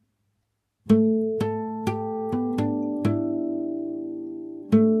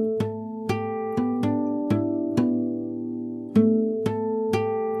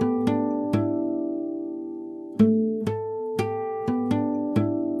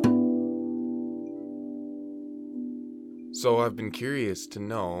So I've been curious to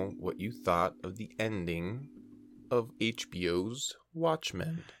know what you thought of the ending of HBO's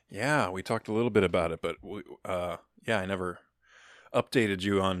Watchmen. Yeah, we talked a little bit about it, but I never updated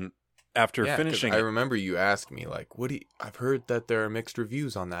you on after Yeah, because finishing I it. remember you asked me, like, what do you... I've heard that there are mixed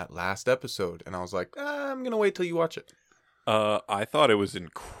reviews on that last episode. And I was like, I'm going to wait till you watch it. I thought it was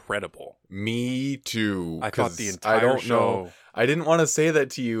incredible. Me too. I thought the 'cause entire I don't show. know. I didn't want to say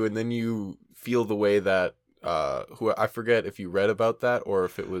that to you, and then you feel the way that who I forget if you read about that or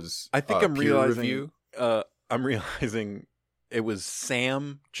if it was I think I'm peer realizing. review. I'm realizing it was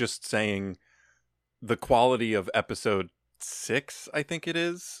Sam just saying the quality of episode 6. I think it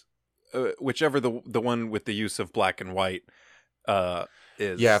is, whichever the one with the use of black and white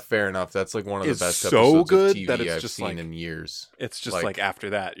is. Yeah, fair enough. That's like one of the is best so episodes good of TV that it's I've just seen like- in years. It's just like- like after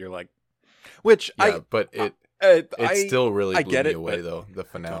that you're like, which Yeah, but it I still really I blew get me it, away but though. The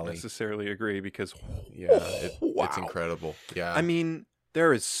don't finale. necessarily agree because Yeah, wow. it's incredible. Yeah, I mean,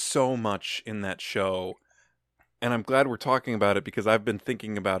 there is so much in that show, and I'm glad we're talking about it because I've been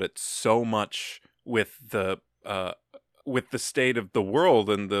thinking about it so much with the state of the world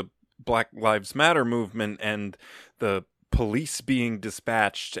and the Black Lives Matter movement and the police being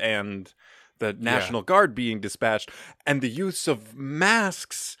dispatched and the National Guard being dispatched and the use of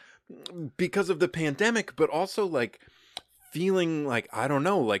masks because of the pandemic, but also like feeling like, I don't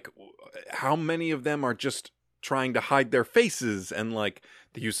know, like how many of them are just trying to hide their faces, and like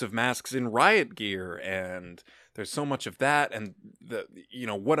the use of masks in riot gear, and there's so much of that, and the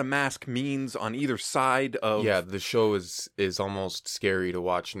what a mask means on either side of the show is almost scary to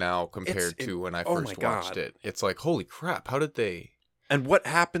watch now compared to when I oh first my watched God. it. It's like, holy crap, how did they... And what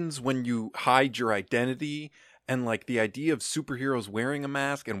happens when you hide your identity, and like the idea of superheroes wearing a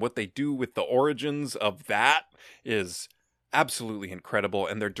mask and what they do with the origins of that is absolutely incredible.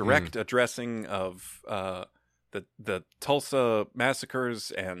 And their direct addressing of the Tulsa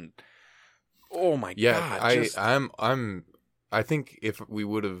massacres, and oh my God. I think if we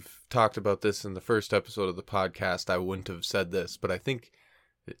would have talked about this in the first episode of the podcast, I wouldn't have said this, but I think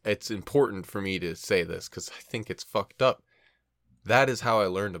it's important for me to say this because I think it's fucked up. That is how I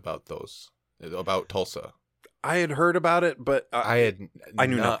learned about Tulsa. I had heard about it, but I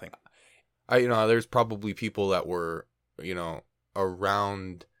knew nothing. There's probably people that were,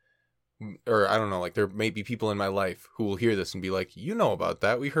 around, or I don't know, like there may be people in my life who will hear this and be like, about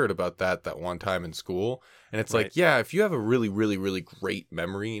that. We heard about that one time in school. And it's Right. like, yeah, if you have a really, really, really great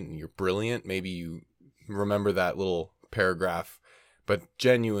memory and you're brilliant, maybe you remember that little paragraph. But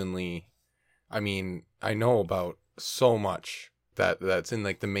genuinely, I mean, I know about so much that's in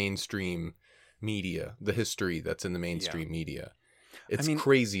like the mainstream media, the history that's in the mainstream media. It's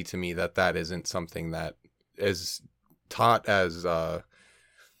crazy to me that isn't something that is taught as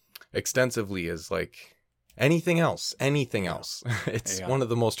extensively as like anything else. It's one of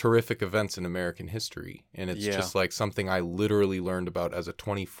the most horrific events in American history, and it's just like something I literally learned about as a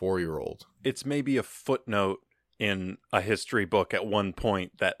 24-year-old. It's maybe a footnote in a history book at one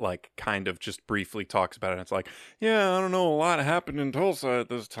point that like kind of just briefly talks about it. And it's like, yeah, I don't know, a lot happened in Tulsa at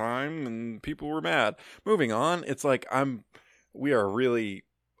this time and people were mad. Moving on, it's like we are really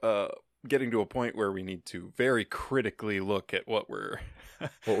getting to a point where we need to very critically look at what we're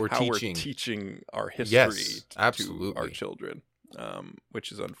how teaching. we're teaching our history absolutely. to our children,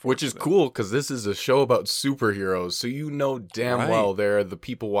 which is unfortunate. Which is cool because this is a show about superheroes, so damn well there are the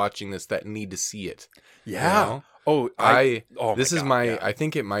people watching this that need to see it. Yeah. I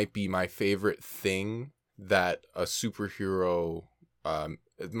think it might be my favorite thing that a superhero,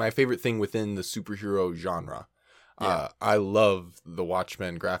 my favorite thing within the superhero genre. Yeah. I love the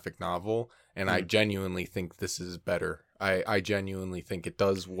Watchmen graphic novel, and I genuinely think this is better. I genuinely think it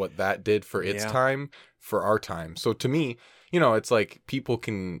does what that did for its time, for our time. So to me, it's like people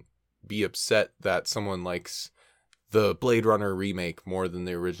can be upset that someone likes the Blade Runner remake more than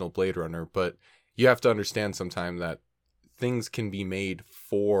the original Blade Runner, but you have to understand sometime that things can be made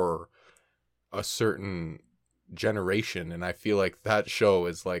for a certain generation, and I feel like that show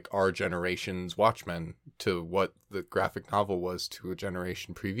is like our generation's Watchmen to what the graphic novel was to a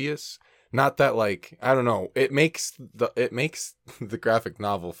generation previous. Not that like, I don't know, it makes the graphic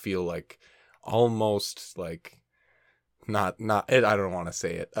novel feel like almost like not it. I don't want to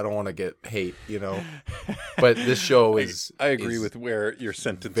say it. I don't want to get hate, But this show is I agree with where your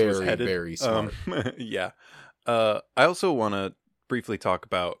sentence very, was headed. very smart. Yeah. I also want to briefly talk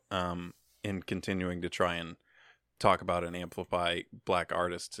about in continuing to try and talk about and amplify Black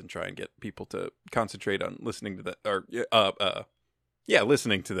artists and try and get people to concentrate on listening to that, or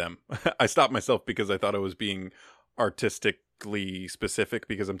listening to them. I stopped myself because I thought I was being artistically specific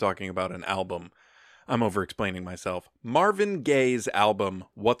because I'm talking about an album. I'm over-explaining myself. Marvin Gaye's album,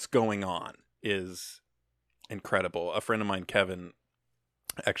 What's Going On, is incredible. A friend of mine, Kevin,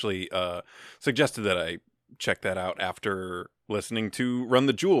 actually suggested that I check that out after listening to Run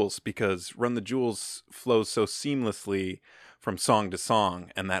the Jewels, because Run the Jewels flows so seamlessly from song to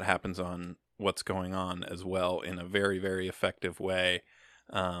song, and that happens on What's Going On as well in a very, very effective way.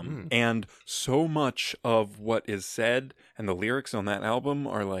 And so much of what is said and the lyrics on that album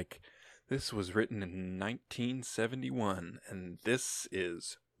are like, this was written in 1971 and this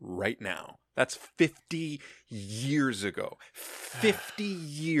is right now. That's 50 years ago. 50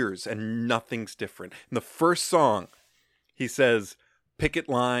 years and nothing's different. In the first song, he says, picket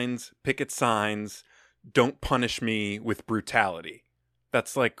lines, picket signs, don't punish me with brutality.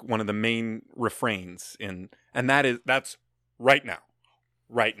 That's like one of the main refrains and that's right now.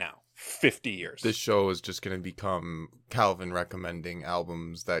 Right now. 50 years. This show is just going to become Calvin recommending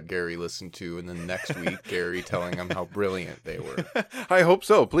albums that Gary listened to, and then next week Gary telling him how brilliant they were. I hope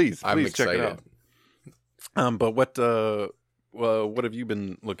so. Please I'm excited. Check it out. But what have you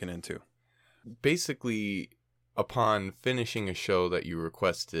been looking into? Basically, upon finishing a show that you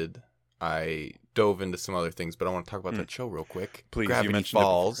requested, I dove into some other things, but I want to talk about that show real quick. Please, Gravity you mentioned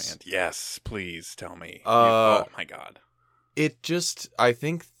Falls. It beforehand. Yes, please tell me. Oh my God. It just, I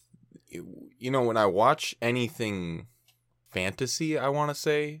think, when I watch anything fantasy, I want to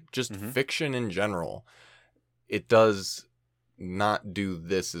say, just fiction in general, it does not do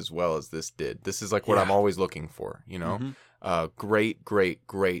this as well as this did. This is like what I'm always looking for,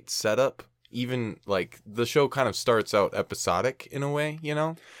 great setup. Even like the show kind of starts out episodic in a way,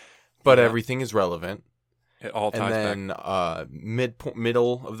 but everything is relevant. It all ties and then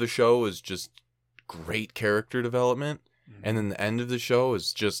middle of the show is just great character development. And then the end of the show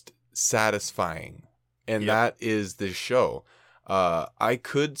is just satisfying. And that is this show. I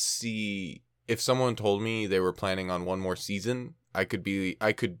could see, if someone told me they were planning on one more season, I could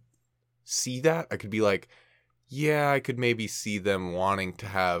see that. I could be like, yeah, I could maybe see them wanting to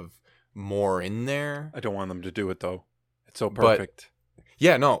have more in there. I don't want them to do it, though. It's so perfect. But,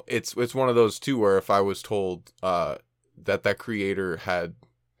 yeah, no, it's one of those, too, where if I was told that creator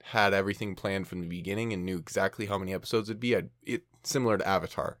had everything planned from the beginning and knew exactly how many episodes it'd be, it similar to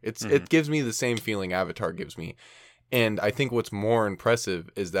Avatar. It gives me the same feeling Avatar gives me. And I think what's more impressive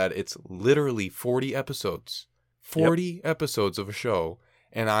is that it's literally 40 episodes. 40 episodes of a show.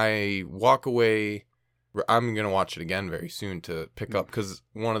 And I walk away, I'm going to watch it again very soon to pick up, because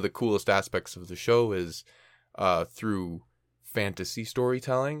one of the coolest aspects of the show is through fantasy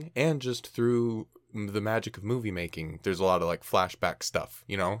storytelling and just through the magic of movie making. There's a lot of like flashback stuff,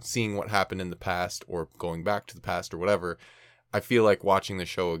 seeing what happened in the past or going back to the past or whatever. I feel like watching the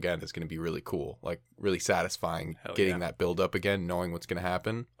show again is going to be really cool, like really satisfying. Getting that build up again, knowing what's going to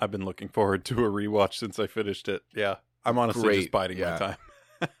happen. I've been looking forward to a rewatch since I finished it. Yeah. I'm honestly just biding my time.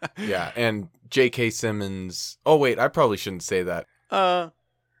 Yeah. And J.K. Simmons. Oh, wait, I probably shouldn't say that.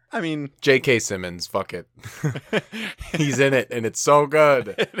 I mean, J.K. Simmons, fuck it. He's in it, and it's so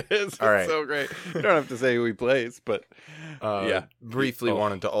good. It is. All right. So great. You don't have to say who he plays, but Briefly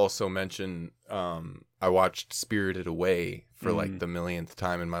wanted to also mention, I watched Spirited Away for like the millionth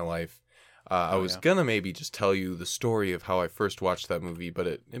time in my life. I was gonna maybe just tell you the story of how I first watched that movie, but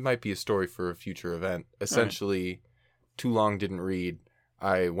it might be a story for a future event. Essentially, Too Long Didn't Read.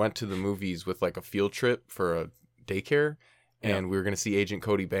 I went to the movies with like a field trip for a daycare. And we were going to see Agent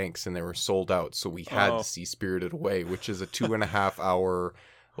Cody Banks, and they were sold out. So we had to see Spirited Away, which is a 2.5 hour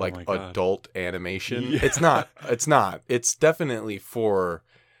adult animation. Yeah. It's not. It's definitely for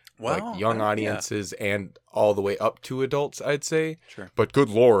like young audiences and all the way up to adults, I'd say. Sure. But good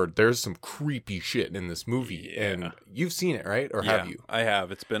Lord, there's some creepy shit in this movie. Yeah. And you've seen it, right? Or have you? I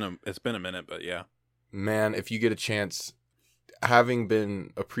have. It's been a minute, but yeah. Man, if you get a chance, having been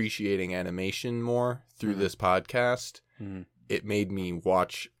appreciating animation more through this podcast, it made me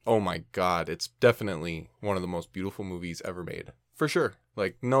watch, oh my God, it's definitely one of the most beautiful movies ever made. For sure.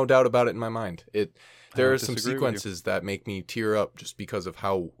 Like, no doubt about it in my mind. There are some sequences that make me tear up just because of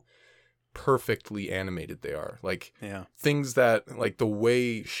how perfectly animated they are. Like, things that, like, the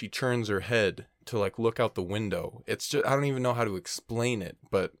way she turns her head to, like, look out the window. It's just, I don't even know how to explain it,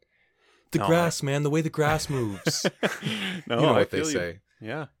 but grass, man, the way the grass moves. No, you know what they say.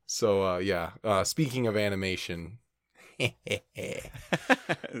 Yeah. So, speaking of animation...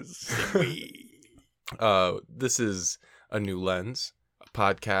 This is A New Lens, a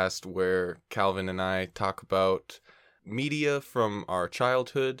podcast where Calvin and I talk about media from our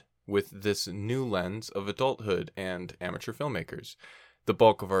childhood with this new lens of adulthood and amateur filmmakers. The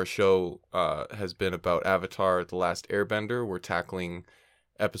bulk of our show has been about Avatar: The Last Airbender. We're tackling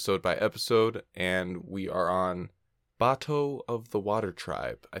episode by episode, and we are on Bato of the Water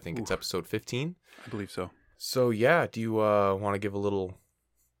Tribe. I think it's episode 15. I believe so. So yeah, do you want to give a little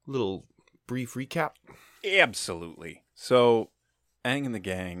brief recap? Absolutely. So Aang and the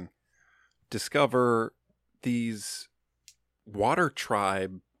gang discover these water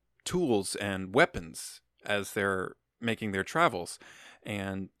tribe tools and weapons as they're making their travels,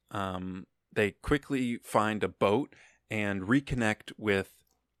 and they quickly find a boat and reconnect with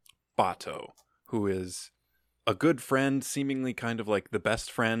Bato, who is a good friend, seemingly kind of like the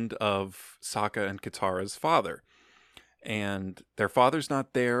best friend of Sokka and Katara's father. And their father's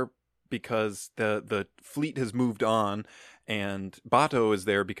not there because the fleet has moved on, and Bato is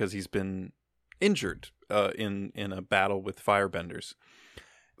there because he's been injured in a battle with firebenders.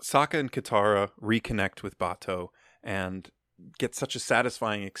 Sokka and Katara reconnect with Bato and get such a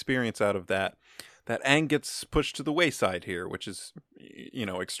satisfying experience out of that Aang gets pushed to the wayside here, which is,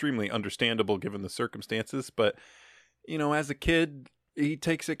 extremely understandable given the circumstances. But, as a kid, he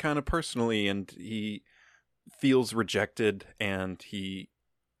takes it kind of personally, and he feels rejected, and he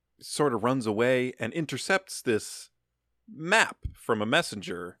sort of runs away and intercepts this map from a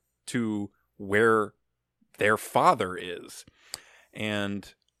messenger to where their father is.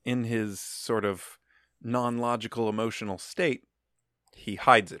 And in his sort of non-logical emotional state, he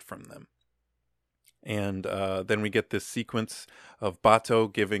hides it from them. And then we get this sequence of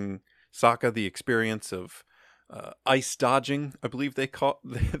Bato giving Sokka the experience of ice dodging, I believe they call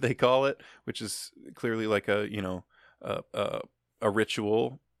it, which is clearly like a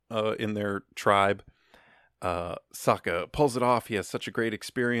ritual in their tribe. Sokka pulls it off. He has such a great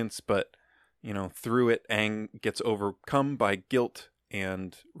experience, but through it, Aang gets overcome by guilt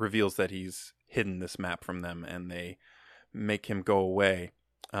and reveals that he's hidden this map from them, and they make him go away.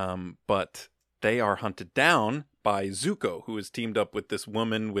 But they are hunted down by Zuko, who is teamed up with this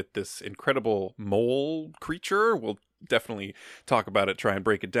woman with this incredible mole creature. We'll definitely talk about it, try and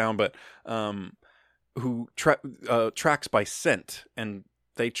break it down, but who tracks by scent, and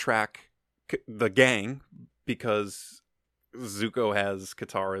they track the gang because Zuko has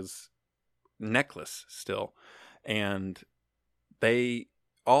Katara's necklace still, and they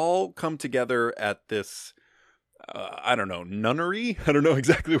all come together at this nunnery. I don't know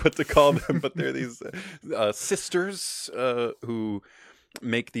exactly what to call them, but they're these sisters who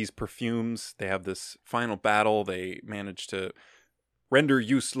make these perfumes. They have this final battle. They manage to render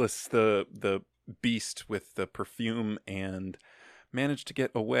useless the beast with the perfume and manage to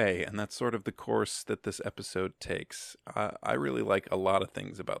get away. And that's sort of the course that this episode takes. I really like a lot of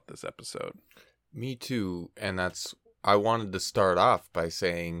things about this episode. Me too. And I wanted to start off by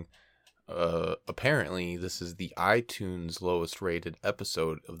saying, apparently this is the iTunes lowest rated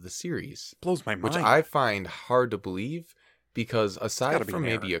episode of the series. Blows my mind. Which I find hard to believe, because aside from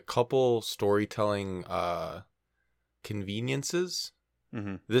maybe a couple storytelling conveniences,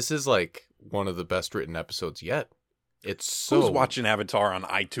 this is like one of the best written episodes yet. It's so... Who's watching Avatar on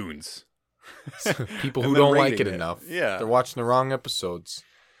iTunes? People who don't like it enough. Yeah. They're watching the wrong episodes.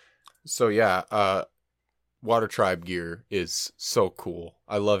 So yeah, Water Tribe gear is so cool.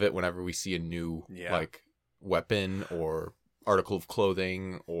 I love it whenever we see a new like weapon or article of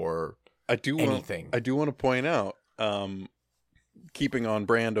clothing or anything. I do want to point out, keeping on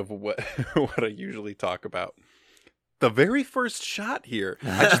brand of what what I usually talk about, the very first shot here.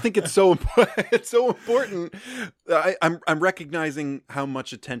 I just think it's so it's so important. I'm recognizing how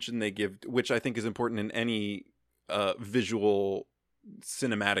much attention they give, which I think is important in any visual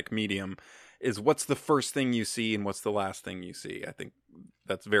cinematic medium. Is what's the first thing you see and what's the last thing you see. I think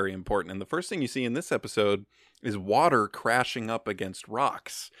that's very important. And the first thing you see in this episode is water crashing up against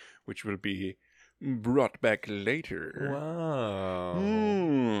rocks, which would be brought back later.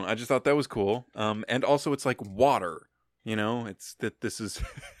 Wow. I just thought that was cool. And also it's like water, it's that this is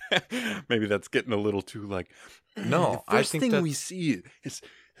maybe that's getting a little too like, no, the first thing we see is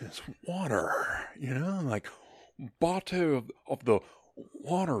water, like Bato of the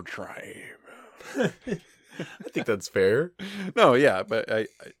Water Tribe. I think that's fair. No, yeah, but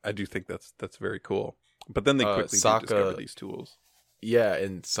I do think that's very cool. But then they quickly discover these tools. Yeah,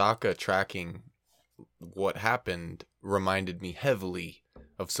 and Sokka tracking what happened reminded me heavily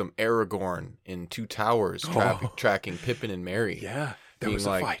of some Aragorn in Two Towers tracking Pippin and Merry. Yeah, there was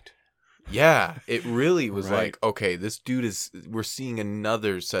a fight. Yeah, it really was like, okay, this dude we're seeing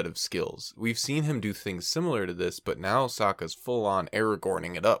another set of skills. We've seen him do things similar to this, but now Sokka's full on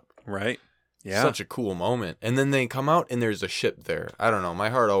Aragorning it up. Right. Yeah. Such a cool moment. And then they come out and there's a ship there. I don't know. My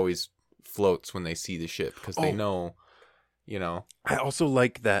heart always floats when they see the ship because they know, I also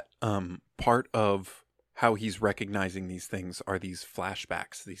like that part of how he's recognizing these things are these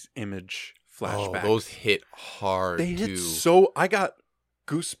flashbacks, these image flashbacks. Oh, those hit hard, they too. hit so... I got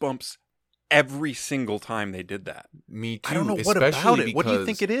goosebumps every single time they did that. Me too. I don't know what about it. What do you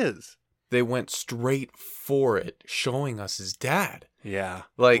think it is? They went straight for it, showing us his dad. Yeah,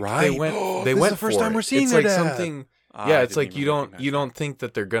 like right. they went. They this went is the first for time it. we're seeing it's their like dad. something. Yeah, it's like you don't think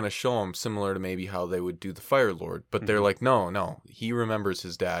that they're gonna show him similar to maybe how they would do the Fire Lord, but they're like, no, he remembers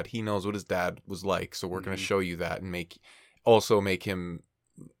his dad. He knows what his dad was like, so we're gonna show you that and make him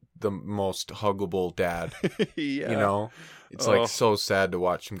the most huggable dad. Yeah. You know, it's like so sad to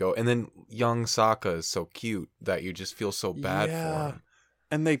watch him go. And then young Sokka is so cute that you just feel so bad for him.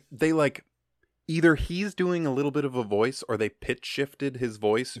 And they like, either he's doing a little bit of a voice or they pitch shifted his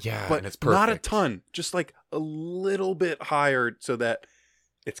voice. Yeah, but and it's perfect. Not a ton, just like a little bit higher so that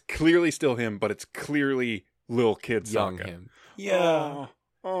it's clearly still him, but it's clearly little kid young Sokka. Him. Yeah.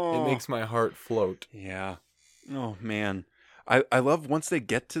 Oh. It makes my heart float. Yeah. Oh man. I love once they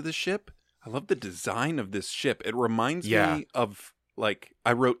get to the ship, I love the design of this ship. It reminds me of, like,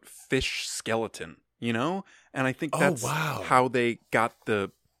 I wrote fish skeleton, you know? And I think that's how they got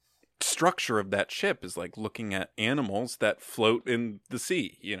the structure of that ship, is like looking at animals that float in the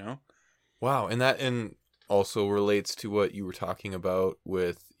sea, you know? Wow. And also relates to what you were talking about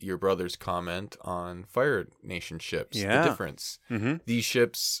with your brother's comment on Fire Nation ships. Yeah. The difference. Mm-hmm. These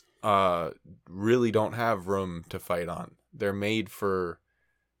ships really don't have room to fight on. They're made for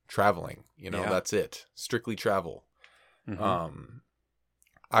traveling. You know, that's it. Strictly travel. Mm-hmm.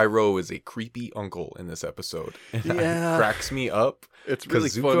 Iroh is a creepy uncle in this episode. And it cracks me up. It's really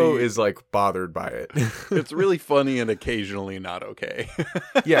Zuko funny. is like bothered by it. It's really funny and occasionally not okay.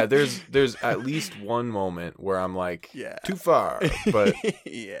 Yeah, there's at least one moment where I'm like, too far. But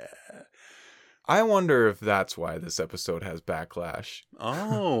yeah. I wonder if that's why this episode has backlash.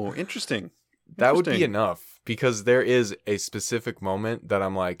 Oh, interesting. That would be enough, because there is a specific moment that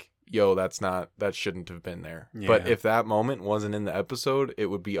I'm like, yo, that shouldn't have been there. Yeah. But if that moment wasn't in the episode, it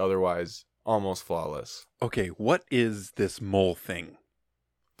would be otherwise almost flawless. Okay, what is this mole thing?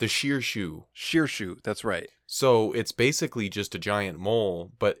 The Shearshu. Shearshu, that's right. So it's basically just a giant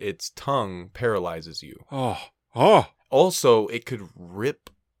mole, but its tongue paralyzes you. Oh. Also, it could rip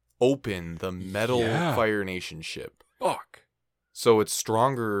open the metal Fire Nation ship. Fuck. So it's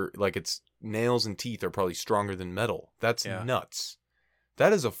stronger, like its nails and teeth are probably stronger than metal. That's nuts.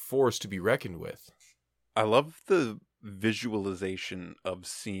 That is a force to be reckoned with. I love the visualization of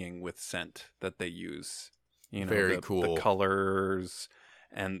seeing with scent that they use. You know, very cool. The colors,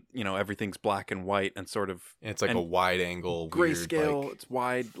 and you know, everything's black and white and sort of. It's like a wide angle, grayscale. Like... It's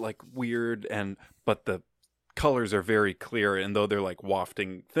wide, like weird, but the colors are very clear. And though they're like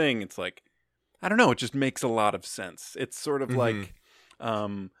wafting thing, it's like, I don't know. It just makes a lot of sense. It's sort of like,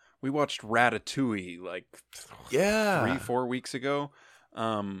 we watched Ratatouille like 3-4 weeks ago.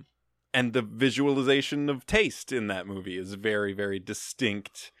 And the visualization of taste in that movie is very, very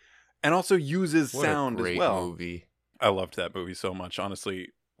distinct, and also uses sound as well. What a great movie. I loved that movie so much. Honestly,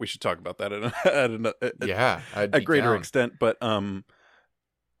 we should talk about that at a greater extent. But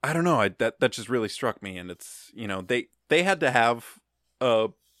I don't know. That just really struck me, and it's, you know, they had to have a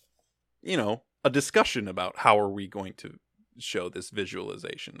discussion about how are we going to show this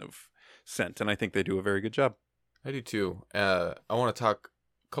visualization of scent, and I think they do a very good job. I do too. I want to talk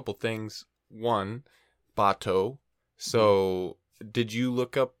a couple things. One, Bato. So, did you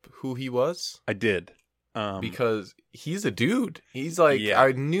look up who he was? I did. Because he's a dude. He's like,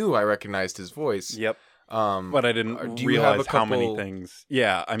 I knew I recognized his voice. Yep. But I didn't realize how many things.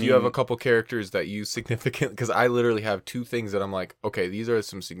 Yeah, I mean, do you have a couple characters that you significant? Because I literally have two things that I'm like, okay, these are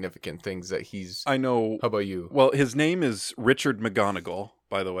some significant things that he's. I know. How about you? Well, his name is Richard McGonigal,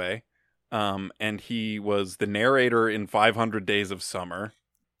 by the way. And he was the narrator in 500 Days of Summer.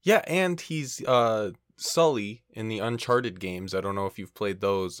 Yeah, and he's Sully in the Uncharted games. I don't know if you've played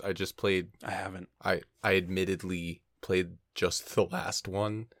those. I haven't. I admittedly played just the last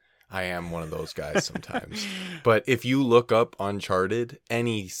one. I am one of those guys sometimes. But if you look up Uncharted,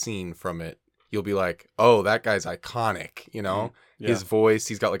 any scene from it, you'll be like, oh, that guy's iconic, you know? Yeah. His voice,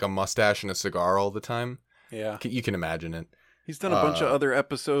 he's got like a mustache and a cigar all the time. Yeah. You can imagine it. He's done a bunch of other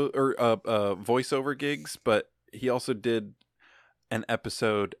episode or voiceover gigs, but he also did an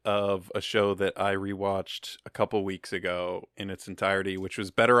episode of a show that I rewatched a couple weeks ago in its entirety, which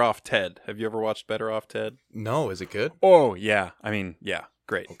was Better Off Ted. Have you ever watched Better Off Ted? No, is it good? Oh, yeah. I mean, yeah,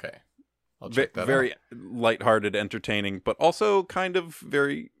 great. Okay. I'll check that very out. Lighthearted, entertaining, but also kind of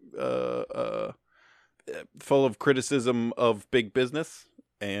very full of criticism of big business.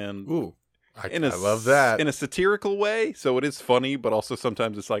 And ooh. I love that. In a satirical way, so it is funny, but also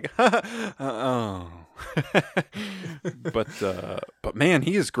sometimes it's like, oh. But man,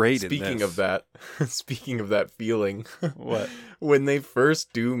 he is great Speaking in this. of that, speaking of that feeling, What? when they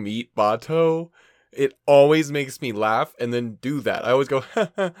first do meet Bato, it always makes me laugh and then do that. I always go,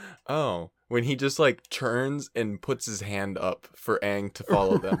 oh, when he just like turns and puts his hand up for Aang to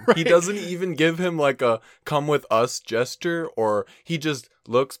follow them. Right. He doesn't even give him like a come with us gesture, or he just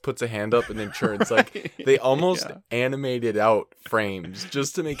looks, puts a hand up and then turns. Like they almost animated out frames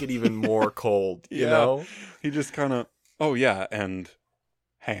just to make it even more cold, you know? He just kind of, oh yeah, and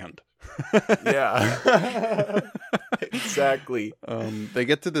hand. Yeah. Exactly. They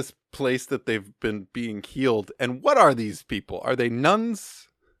get to this place that they've been being healed, and what are these people? Are they nuns?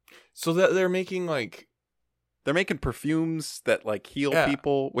 So that they're making like they're making perfumes that like heal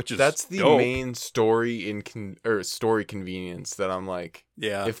people, which is that's the dope. main story story convenience that I'm like,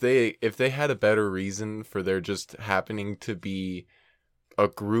 yeah. If they had a better reason for there just happening to be a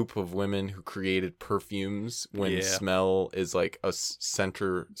group of women who created perfumes when smell is like a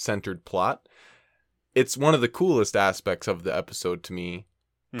centered plot, it's one of the coolest aspects of the episode to me,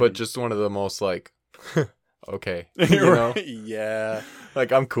 but just one of the most like, okay, you know? Yeah.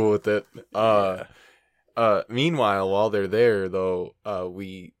 Like I'm cool with it. Meanwhile, while they're there though,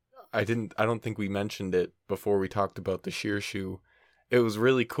 I don't think we mentioned it before we talked about the sheer shoe. It was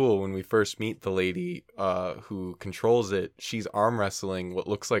really cool when we first meet the lady who controls it. She's arm wrestling what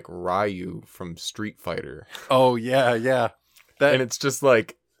looks like Ryu from Street Fighter. Oh yeah. And it's just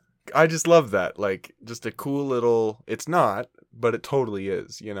like, I just love that. Like, just a cool little, it's not, but it totally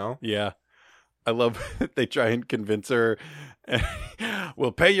is, you know? Yeah. I love that they try and convince her,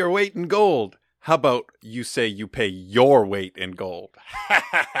 we'll pay your weight in gold. How about you say you pay your weight in gold?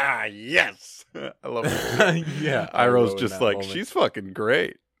 Yes. I love it. Yeah. Iroh's just like, moment. She's fucking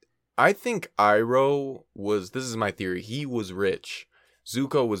great. I think Iroh was, this is my theory, he was rich.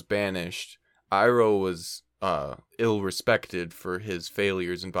 Zuko was banished. Iroh was ill-respected for his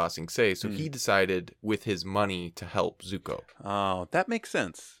failures in Ba Sing Se, so he decided with his money to help Zuko. Oh, that makes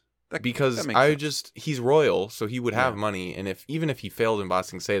sense. Because he's royal, so he would have money, and even if he failed in Ba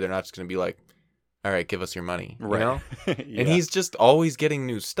Sing Se, they're not just going to be like, all right, give us your money, you know? And he's just always getting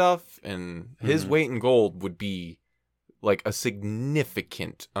new stuff, and his weight in gold would be like a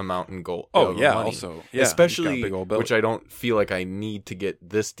significant amount in gold. Oh, yeah, money. also. Yeah, especially, which I don't feel like I need to get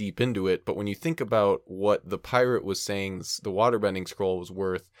this deep into it, but when you think about what the pirate was saying the waterbending scroll was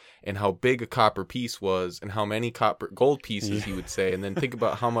worth, and how big a copper piece was, and how many gold pieces he would say, and then think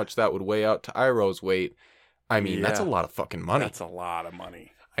about how much that would weigh out to Iroh's weight, I mean, that's a lot of fucking money. That's a lot of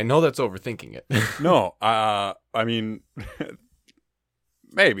money. I know that's overthinking it. No, I mean,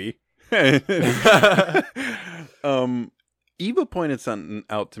 maybe. Eva pointed something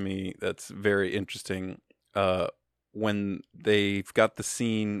out to me that's very interesting. When they've got the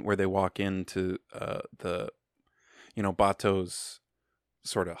scene where they walk into Bato's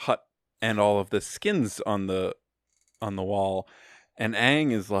sort of hut and all of the skins on the wall, and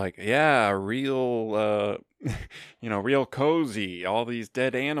Aang is like, yeah, real real cozy, all these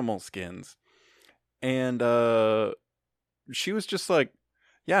dead animal skins. And she was just like,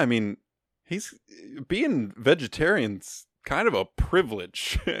 yeah, I mean, he's being vegetarian's kind of a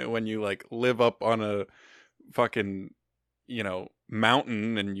privilege when you like live up on a fucking,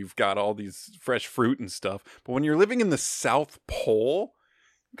 mountain and you've got all these fresh fruit and stuff. But when you're living in the South Pole,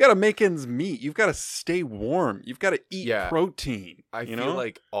 you've got to make ends meet. You've got to stay warm. You've got to eat protein. I feel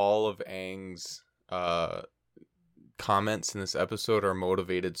like all of Aang's comments in this episode are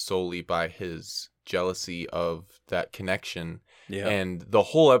motivated solely by his jealousy of that connection. Yeah. And the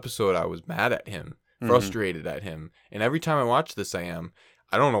whole episode, I was mad at him, frustrated at him. And every time I watch this, I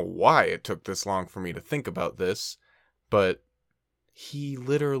don't know why it took this long for me to think about this, but he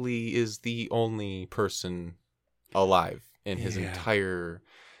literally is the only person alive in his entire...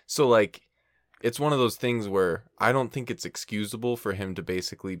 So, like, it's one of those things where I don't think it's excusable for him to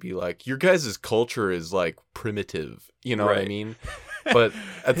basically be like, your guys' culture is, like, primitive. You know what I mean? But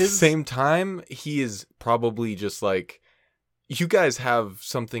at the same time, he is probably just like, you guys have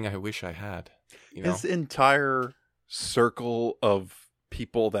something I wish I had. You know? His entire circle of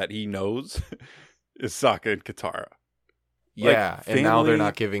people that he knows is Sokka and Katara. Yeah, like, and now they're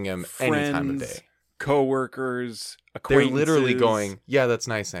not giving him any time of day. Co-workers, acquaintances. They're literally going, yeah, that's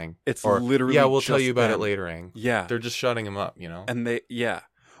nice, Aang. It's literally yeah, we'll tell you about it later, Aang. Yeah. They're just shutting him up, And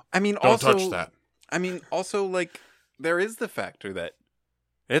I mean, don't touch that. I mean, also, like, there is the factor that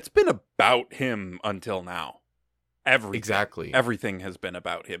it's been about him until now. Exactly. Everything has been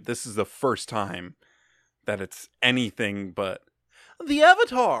about him. This is the first time that it's anything but the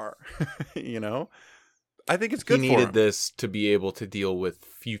Avatar, I think it's good he for needed him. this to be able to deal with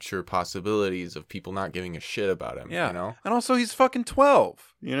future possibilities of people not giving a shit about him. Yeah. You know? And also he's fucking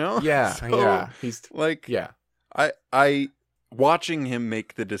 12, you know? Yeah. So, yeah. He's like, yeah. I watching him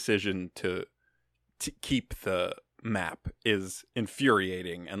make the decision to keep the map is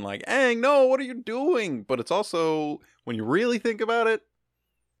infuriating and like, Aang, no, what are you doing? But it's also, when you really think about it,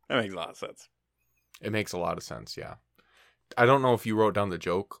 that makes a lot of sense. It makes a lot of sense. Yeah. I don't know if you wrote down the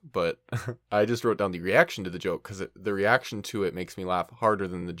joke, but I just wrote down the reaction to the joke because the reaction to it makes me laugh harder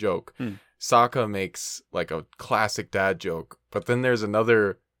than the joke. Sokka makes like a classic dad joke, but then there's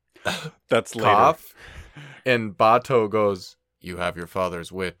another that's cough, later. And Bato goes, "You have your father's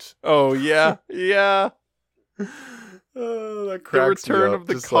wit." Oh yeah, yeah. That cracks the return me up, of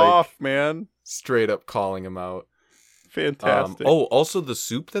the just cough, like, man. Straight up calling him out. Fantastic. Also the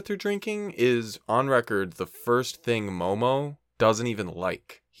soup that they're drinking is on record the first thing Momo doesn't even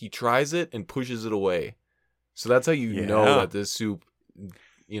like. He tries it and pushes it away. So that's how you know that this soup,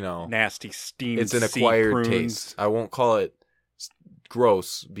 nasty steamed. It's an acquired prunes. taste. I won't call it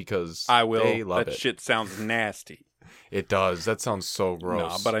gross because I will. They love that it. Shit sounds nasty. It does. That sounds so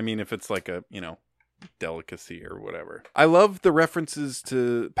gross. No, but I mean, if it's like a delicacy or whatever. I love the references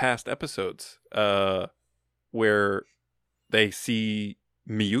to past episodes, where they see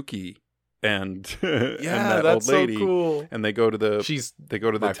Miyuki and and that old lady, so cool. And they go to the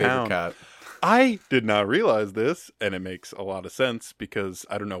my town. Favorite cat. I did not realize this, and it makes a lot of sense because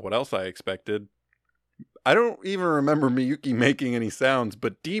I don't know what else I expected. I don't even remember Miyuki making any sounds,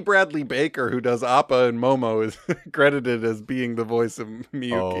 but D. Bradley Baker, who does Appa and Momo, is credited as being the voice of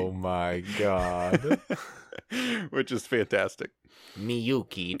Miyuki. Oh my god. Which is fantastic.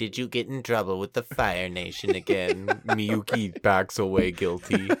 Miyuki, did you get in trouble with the Fire Nation again? Miyuki backs away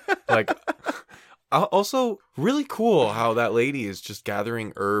guilty. Like, also, really cool how that lady is just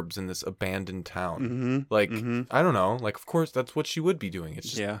gathering herbs in this abandoned town. Mm-hmm. I don't know. Like, of course, that's what she would be doing.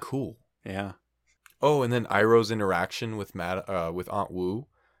 It's just cool. Yeah. Oh, and then Iroh's interaction with Aunt Wu.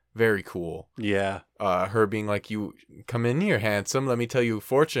 Very cool. Yeah. Her being like, "You come in here, handsome. Let me tell you a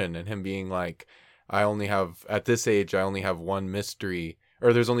fortune." And him being like, at this age, I only have one mystery.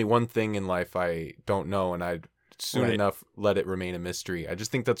 Or there's only one thing in life I don't know, and I'd soon enough let it remain a mystery. I just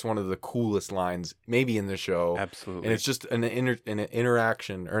think that's one of the coolest lines, maybe in the show. Absolutely. And it's just an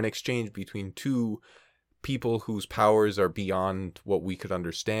interaction or an exchange between two people whose powers are beyond what we could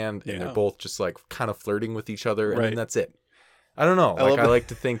understand, and they're both just like kind of flirting with each other, and then that's it. I don't know. I like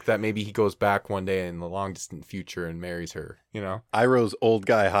to think that maybe he goes back one day in the long distant future and marries her, Iroh's old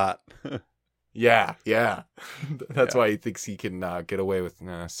guy hot. Yeah. That's why he thinks he can get away with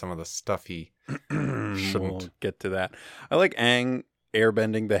some of the stuff he shouldn't. We'll get to that. I like Aang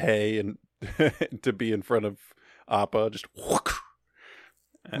airbending the hay and to be in front of Appa, just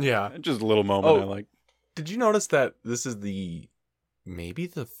just a little moment I like. Did you notice that this is maybe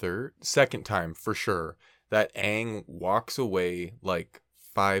the second time for sure that Aang walks away like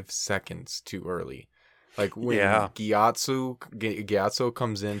 5 seconds too early? Like when Gyatso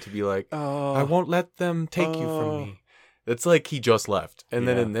comes in to be like, I won't let them take you from me. It's like he just left. And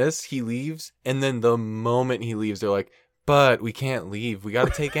then in this, he leaves. And then the moment he leaves, they're like, but we can't leave. We got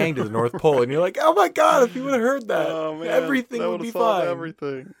to take Aang to the North Pole. And you're like, oh my God, if you would have heard that, everything would be fine.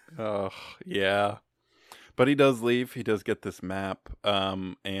 Everything. Oh, yeah. But he does leave. He does get this map.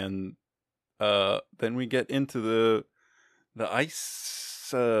 And then we get into the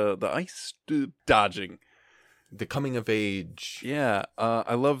ice dodging. The coming of age. Yeah.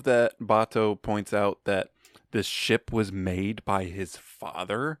 I love that Bato points out that this ship was made by his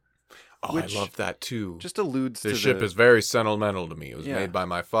father. Oh, I love that too. Just alludes to this ship is very sentimental to me. It was made by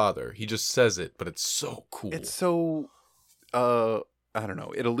my father. He just says it, but it's so cool. It's so, I don't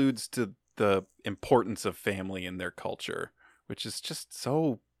know. It alludes to the importance of family in their culture, which is just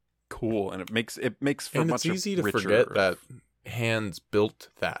so cool, and it makes for and much. It's easy to richer. forget that Hans built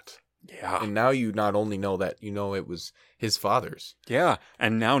that. Yeah, and now you not only know that, it was his father's. Yeah,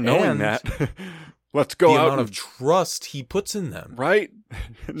 and now knowing that, let's go out. The amount of trust he puts in them, right?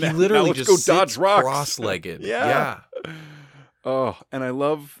 He literally let's just go sits dodge rocks, cross-legged. Yeah. Oh, and I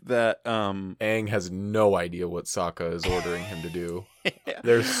love that Aang has no idea what Sokka is ordering him to do.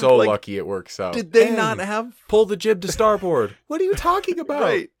 They're so lucky it works out. Did they not have pull the jib to starboard? What are you talking about?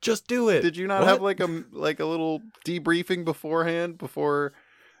 Right. Just do it. Did you not have like a little debriefing beforehand before,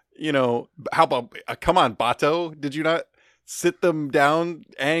 how about come on, Bato? Did you not sit them down,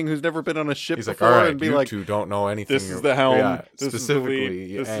 Aang, who's never been on a ship before, all right, and be you like, two don't know anything. This is the helm. Yeah, this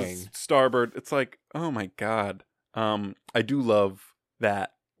specifically is the lead, Aang. This is starboard. It's like, oh my God. I do love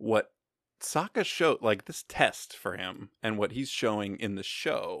that what Sokka showed, like, this test for him, and what he's showing in the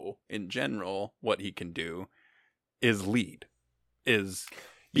show in general, what he can do is lead, is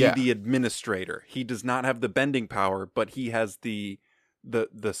be Yeah. the administrator. He does not have the bending power, but he has the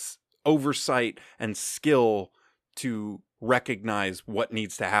oversight and skill to recognize what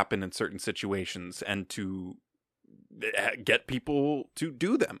needs to happen in certain situations and to get people to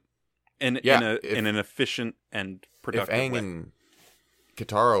do them in an efficient and productive way. If Aang way. and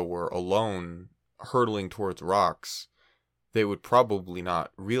Katara were alone hurtling towards rocks, they would probably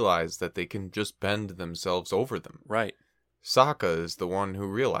not realize that they can just bend themselves over them. Right. Sokka is the one who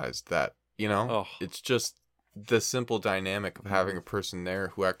realized that, It's just the simple dynamic of having a person there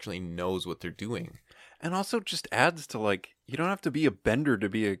who actually knows what they're doing. And also just adds to, like, you don't have to be a bender to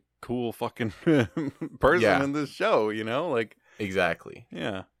be a cool fucking person in this show, Like, exactly.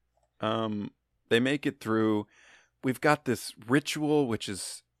 Yeah. They make it through. We've got this ritual, which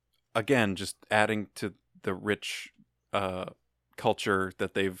is, again, just adding to the rich culture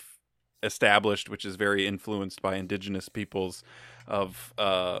that they've established, which is very influenced by indigenous peoples, of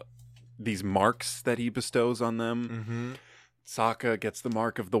these marks that he bestows on them. Mm-hmm. Sokka gets the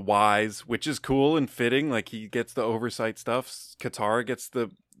mark of the wise, which is cool and fitting. Like, he gets the oversight stuff. Katara gets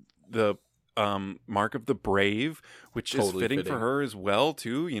the mark of the brave, which is fitting for her as well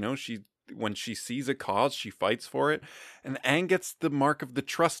too. When she sees a cause, she fights for it. And Aang gets the mark of the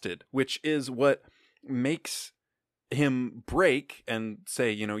trusted, which is what makes him break and say,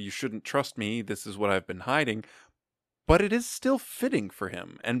 you shouldn't trust me. This is what I've been hiding. But it is still fitting for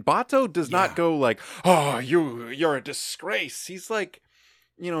him. And Bato does not go like, oh, you're a disgrace. He's like,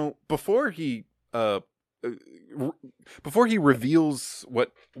 before Aang reveals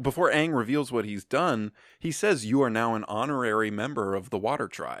what he's done, he says, you are now an honorary member of the Water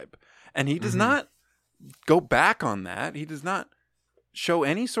Tribe. And he does not go back on that. He does not show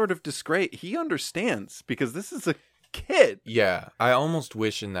any sort of disgrace. He understands, because this is a kid. Yeah, I almost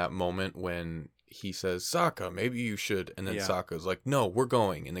wish in that moment when he says, Sokka, maybe you should. And then Sokka's like, no, we're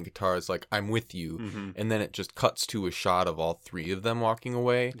going. And then Katara's like, I'm with you. Mm-hmm. And then it just cuts to a shot of all three of them walking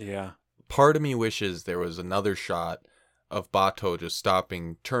away. Yeah. Part of me wishes there was another shot of Bato just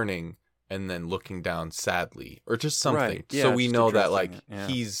stopping, turning, and then looking down sadly. Or just something. Right. Yeah, so we know that, like,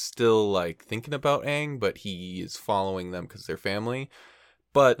 he's still, like, thinking about Aang, but he is following them because they're family.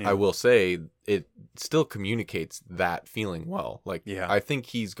 But I will say, it still communicates that feeling well. Like, I think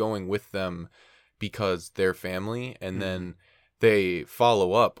he's going with them because they're family, and then they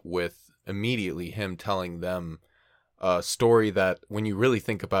follow up with immediately him telling them a story that, when you really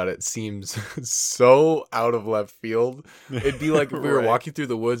think about it, seems so out of left field. It'd be like if we were walking through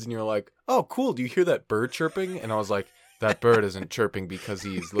the woods and you're like, oh, cool, do you hear that bird chirping? And I was like, that bird isn't chirping because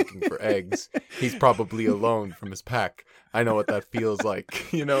he's looking for eggs. He's probably alone from his pack. I know what that feels like,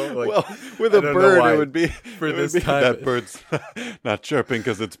 Like, well, with a bird, it would be for this time. That bird's not chirping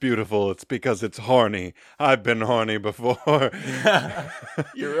because it's beautiful. It's because it's horny. I've been horny before.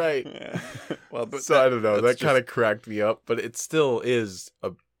 You're right. Yeah. Well, so I don't know. That kind of cracked me up, but it still is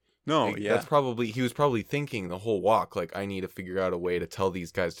a. No, That's probably, he was probably thinking the whole walk, like, I need to figure out a way to tell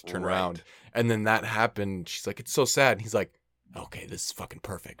these guys to turn around. And then that happened. She's like, it's so sad. And he's like, okay, this is fucking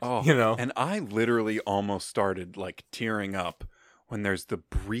perfect. Oh, And I literally almost started, like, tearing up when there's the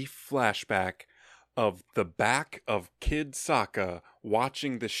brief flashback of the back of Kid Sokka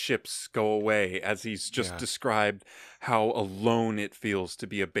watching the ships go away, as he's just described how alone it feels to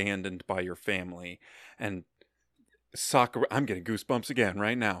be abandoned by your family. And Sokka, I'm getting goosebumps again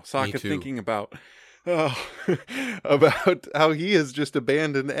right now. Sokka thinking about how he has just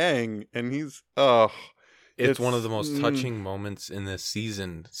abandoned Aang, and he's it's one of the most touching moments in this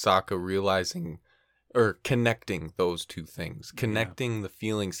season. Sokka realizing or connecting those two things, connecting the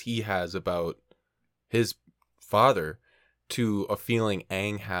feelings he has about his father to a feeling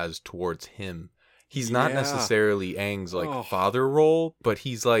Aang has towards him. He's not necessarily Aang's like father role, but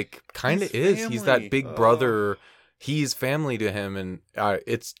he's like kind of is. He's that big brother. He's family to him, and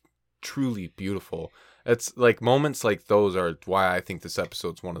it's truly beautiful. It's like moments like those are why I think this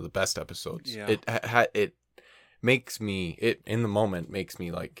episode's one of the best episodes. Yeah. It makes me, in the moment makes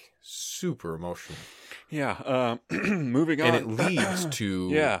me like super emotional. Yeah. Moving on. And it leads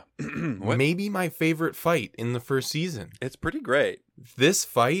to maybe my favorite fight in the first season. It's pretty great. This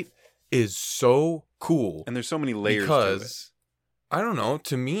fight is so cool. And there's so many layers to it. I don't know.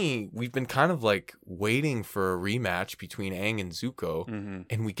 To me, we've been kind of like waiting for a rematch between Aang and Zuko,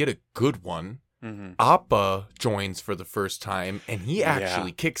 and we get a good one. Mm-hmm. Appa joins for the first time, and he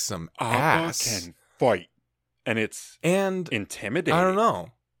actually kicks some ass. Appa can fight, and it's intimidating. I don't know.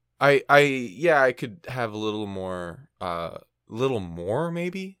 I could have a little more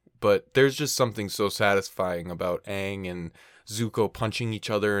maybe, but there's just something so satisfying about Aang and Zuko punching each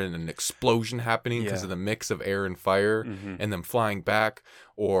other and an explosion happening because of the mix of air and fire, and them flying back,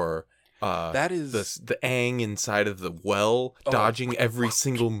 or that is the Aang inside of the well dodging every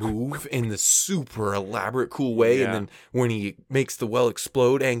single move in this super elaborate cool way, and then when he makes the well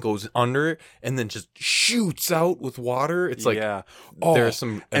explode, Aang goes under it and then just shoots out with water. It's like there's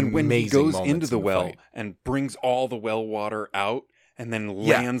some and when he amazing goes into the well fight. and brings all the well water out and then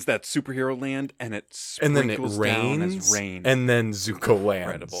lands that superhero land and it sprinkles down as rain, and then Zuko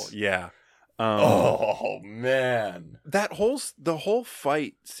lands. Incredible. Yeah. Oh man, the whole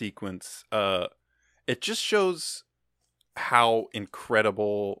fight sequence, it just shows how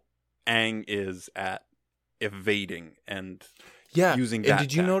incredible Aang is at evading and using that. And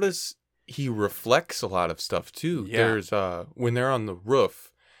did you notice he reflects a lot of stuff too? Yeah. There's when they're on the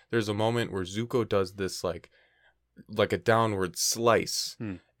roof, there's a moment where Zuko does this like a downward slice,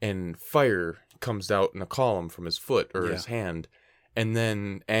 and fire comes out in a column from his foot or his hand. And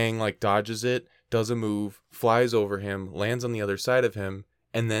then Aang like dodges it, does a move, flies over him, lands on the other side of him,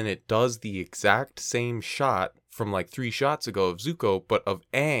 and then it does the exact same shot from like 3 shots ago of Zuko, but of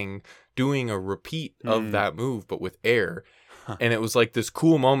Aang doing a repeat of that move, but with air. And it was like this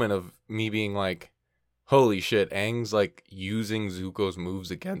cool moment of me being like, holy shit, Aang's like using Zuko's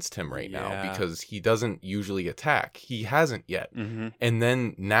moves against him right now because he doesn't usually attack. He hasn't yet. And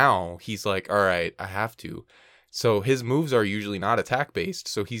then now he's like, all right, I have to. So his moves are usually not attack based.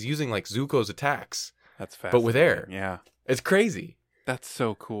 So he's using like Zuko's attacks. That's fascinating. But with air. Yeah. It's crazy. That's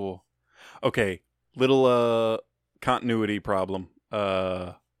so cool. Okay. Little continuity problem.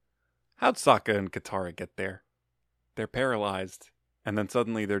 How'd Sokka and Katara get there? They're paralyzed. And then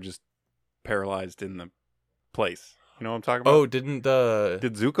suddenly they're just paralyzed in the place. You know what I'm talking about? Oh, did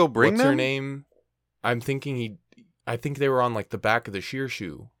Zuko bring what's them? her name? I think they were on like the back of the sheer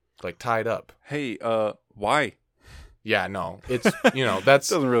shoe, like tied up. Hey, why? Yeah, no, it's, that's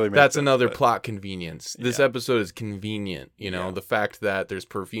doesn't really make that's sense, another but... plot convenience. This episode is convenient, the fact that there's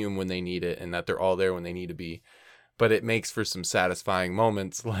perfume when they need it and that they're all there when they need to be, but it makes for some satisfying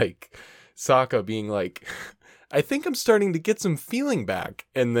moments, like Sokka being like, I think I'm starting to get some feeling back,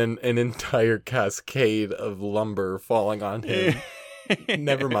 and then an entire cascade of lumber falling on him.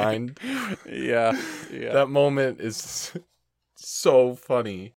 Never mind. Yeah. That moment is so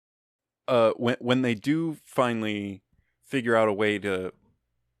funny. When they do finally figure out a way to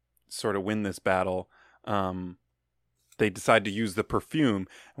sort of win this battle, they decide to use the perfume.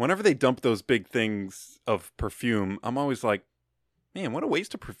 Whenever they dump those big things of perfume, I'm always like, man, what a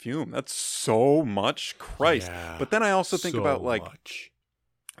waste of perfume. That's so much. Christ. Yeah, but then I also think about like,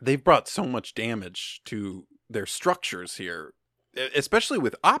 they've brought so much damage to their structures here, especially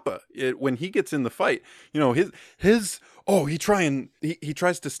with Appa. When he gets in the fight, he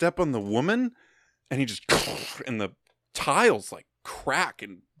tries to step on the woman and he just, and the tiles like crack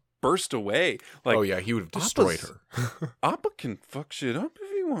and burst away. Like, oh yeah, he would have destroyed her. Appa can fuck shit up if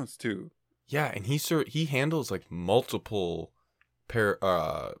he wants to. Yeah, and he handles like multiple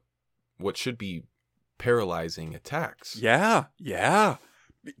what should be paralyzing attacks. Yeah.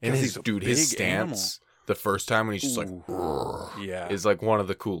 And his stance animal. The first time when he's just like, is like one of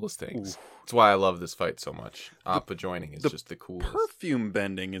the coolest things. That's why I love this fight so much. Appa joining is just the coolest. Perfume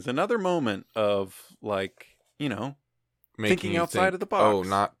bending is another moment of like, making thinking outside of the box. Oh,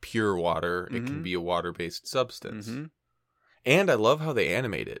 not pure water. It can be a water-based substance. And I love how they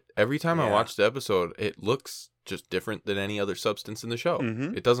animate it. Every time I watch the episode, it looks just different than any other substance in the show.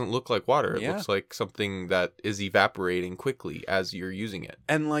 It doesn't look like water. It looks like something that is evaporating quickly as you're using it.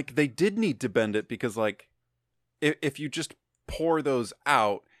 And like they did need to bend it because like if you just pour those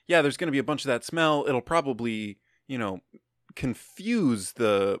out, there's going to be a bunch of that smell. It'll probably, confuse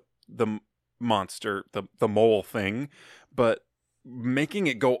the monster, the mole thing, but making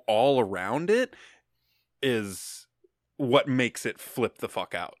it go all around it is what makes it flip the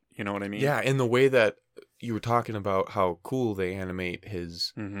fuck out. You know what I mean? Yeah, in the way that you were talking about how cool they animate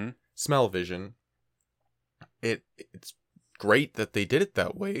his smell vision. It's great that they did it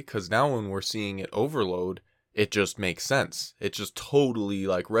that way, because now when we're seeing it overload, it just makes sense. It just totally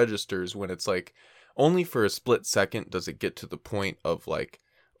like registers when it's like only for a split second does it get to the point of like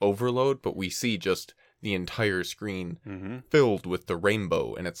overload, but we see just the entire screen filled with the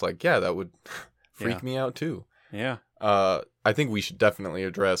rainbow, and it's like, that would freak me out too. Yeah. I think we should definitely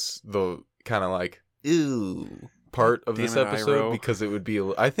address the kind of like ew part of this episode, because it would be,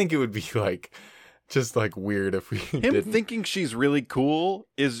 I think it would be like just like weird if we didn't. Thinking she's really cool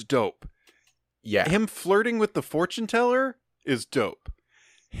is dope. Yeah. Him flirting with the fortune teller is dope.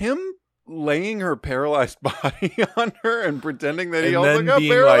 Him laying her paralyzed body on her and pretending that he And also then got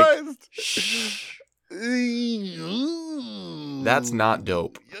being paralyzed. like, shh. That's not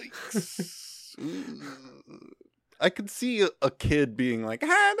dope. Yikes. I could see a kid being like,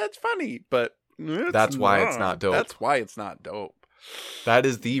 that's funny, but that's why it's not dope. That's why it's not dope. That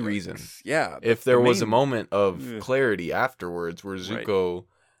is the reason. Yeah. If there was a moment of clarity afterwards where Zuko,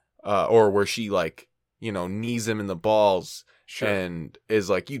 or where she, like, you know, knees him in the balls and is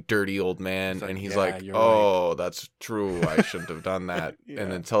like, you dirty old man. Like, and he's like, oh, right. That's true. I shouldn't have done that.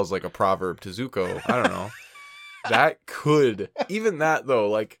 And then tells like a proverb to Zuko. I don't know. That could, even that though,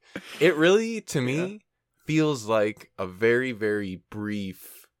 like, it really, to me, feels like a very, very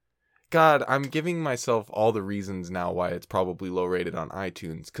brief. God, I'm giving myself all the reasons now why it's probably low rated on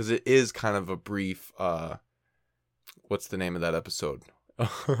iTunes, because it is kind of a brief, what's the name of that episode?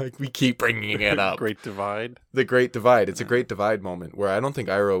 Like, we keep bringing it up. Great Divide? The Great Divide. It's a Great Divide moment where I don't think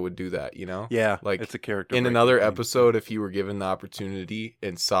Iroh would do that, you know? Yeah, like, it's a character. In another episode, if he were given the opportunity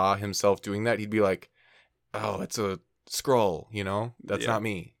and saw himself doing that, he'd be like, oh, it's a Skrull, you know? That's not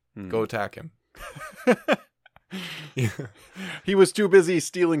me. Go attack him. He was too busy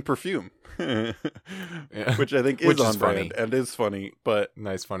stealing perfume, which I think is on brand and is funny. But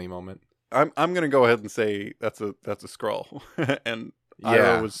nice funny moment. I'm gonna go ahead and say that's a Skrull, and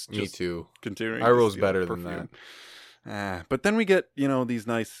Iroh was just me too. Continuing. Iroh's better than that. But then we get these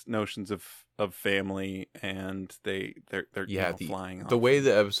nice notions of family, and they're flying off. The way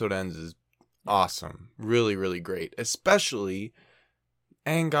the episode ends is awesome, really, really great. Especially,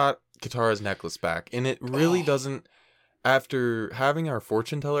 Aang got Katara's necklace back, and it really doesn't. After having our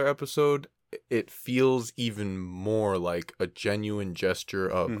fortune teller episode, it feels even more like a genuine gesture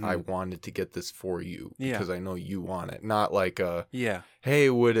of I wanted to get this for you because I know you want it, not like a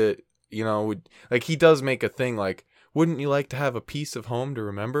hey, would it, like, he does make a thing like, wouldn't you like to have a piece of home to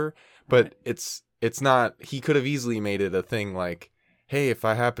remember? But it's not. He could have easily made it a thing like, hey, if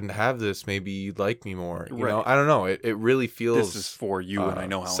I happen to have this, maybe you'd like me more. You know, I don't know. It really feels, this is for you, and I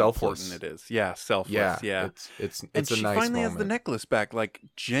know how selfless. Important it is. Yeah, selfless. Yeah. It's and a she nice finally moment. has the necklace back. Like,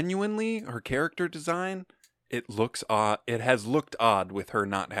 genuinely, her character design, it looks odd. It has looked odd with her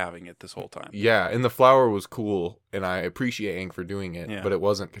not having it this whole time. Yeah, and the flower was cool, and I appreciate Aang for doing it, but it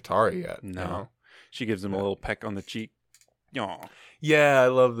wasn't Katara yet. No. You know? She gives him a little peck on the cheek. Aww. Yeah, I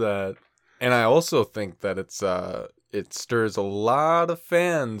love that. And I also think that it stirs a lot of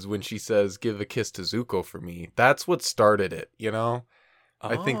fans when she says, give a kiss to Zuko for me. That's what started it, you know?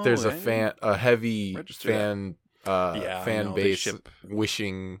 I think there's a heavy fan base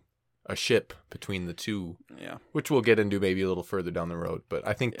wishing a ship between the two. Yeah. Which we'll get into maybe a little further down the road. But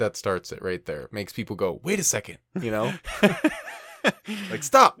I think that starts it right there. It makes people go, wait a second, you know? Like,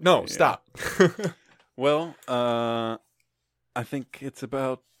 stop. No, stop. Well, I think it's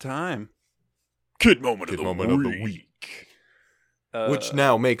about time. Kid moment of the week. Which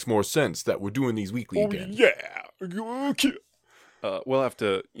now makes more sense that we're doing these weekly again. Yeah. We'll have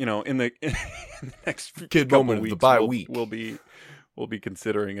to, in the next Kid moment of the bye week. We'll be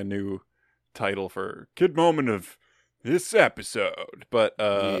considering a new title for Kid moment of this episode. But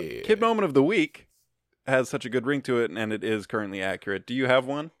Kid moment of the week has such a good ring to it, and it is currently accurate. Do you have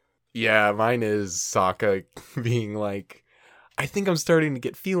one? Yeah, mine is Sokka being like, I think I'm starting to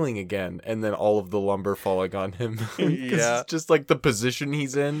get feeling again, and then all of the lumber falling on him. It's just like the position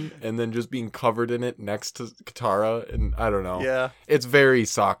he's in, and then just being covered in it next to Katara, and I don't know. Yeah. It's very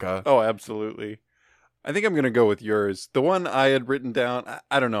Sokka. Oh, absolutely. I think I'm going to go with yours. The one I had written down,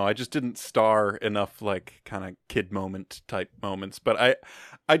 I don't know, I just didn't star enough, like, kind of kid moment type moments, but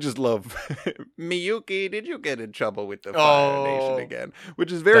I just love Miyuki, did you get in trouble with the Fire Nation again?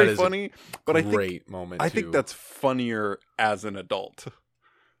 Which is very funny, but I think that's funnier as an adult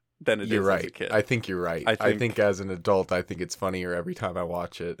than it is as a kid. I think you're right. I think as an adult, I think it's funnier every time I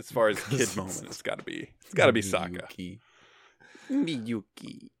watch it. As far as kid moment, it's got to be Sokka.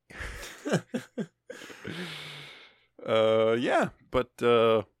 Miyuki.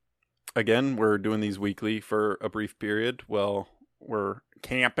 But again, we're doing these weekly for a brief period while we're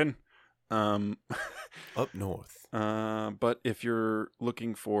camping up north. But if you're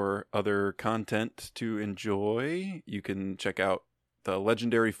looking for other content to enjoy, you can check out the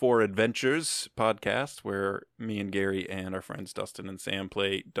Legendary 4 Adventures podcast, where me and Gary and our friends Dustin and Sam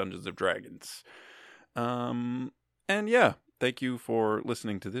play Dungeons of Dragons. And yeah, thank you for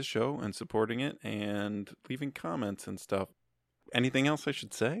listening to this show and supporting it and leaving comments and stuff. Anything else I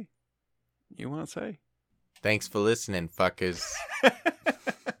should say? You want to say? Thanks for listening, fuckers.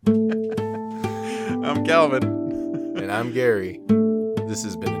 I'm Calvin. And I'm Gary. This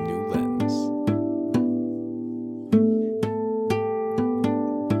has been a new lens.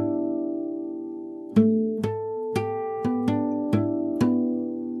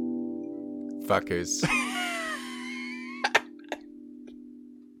 fuckers.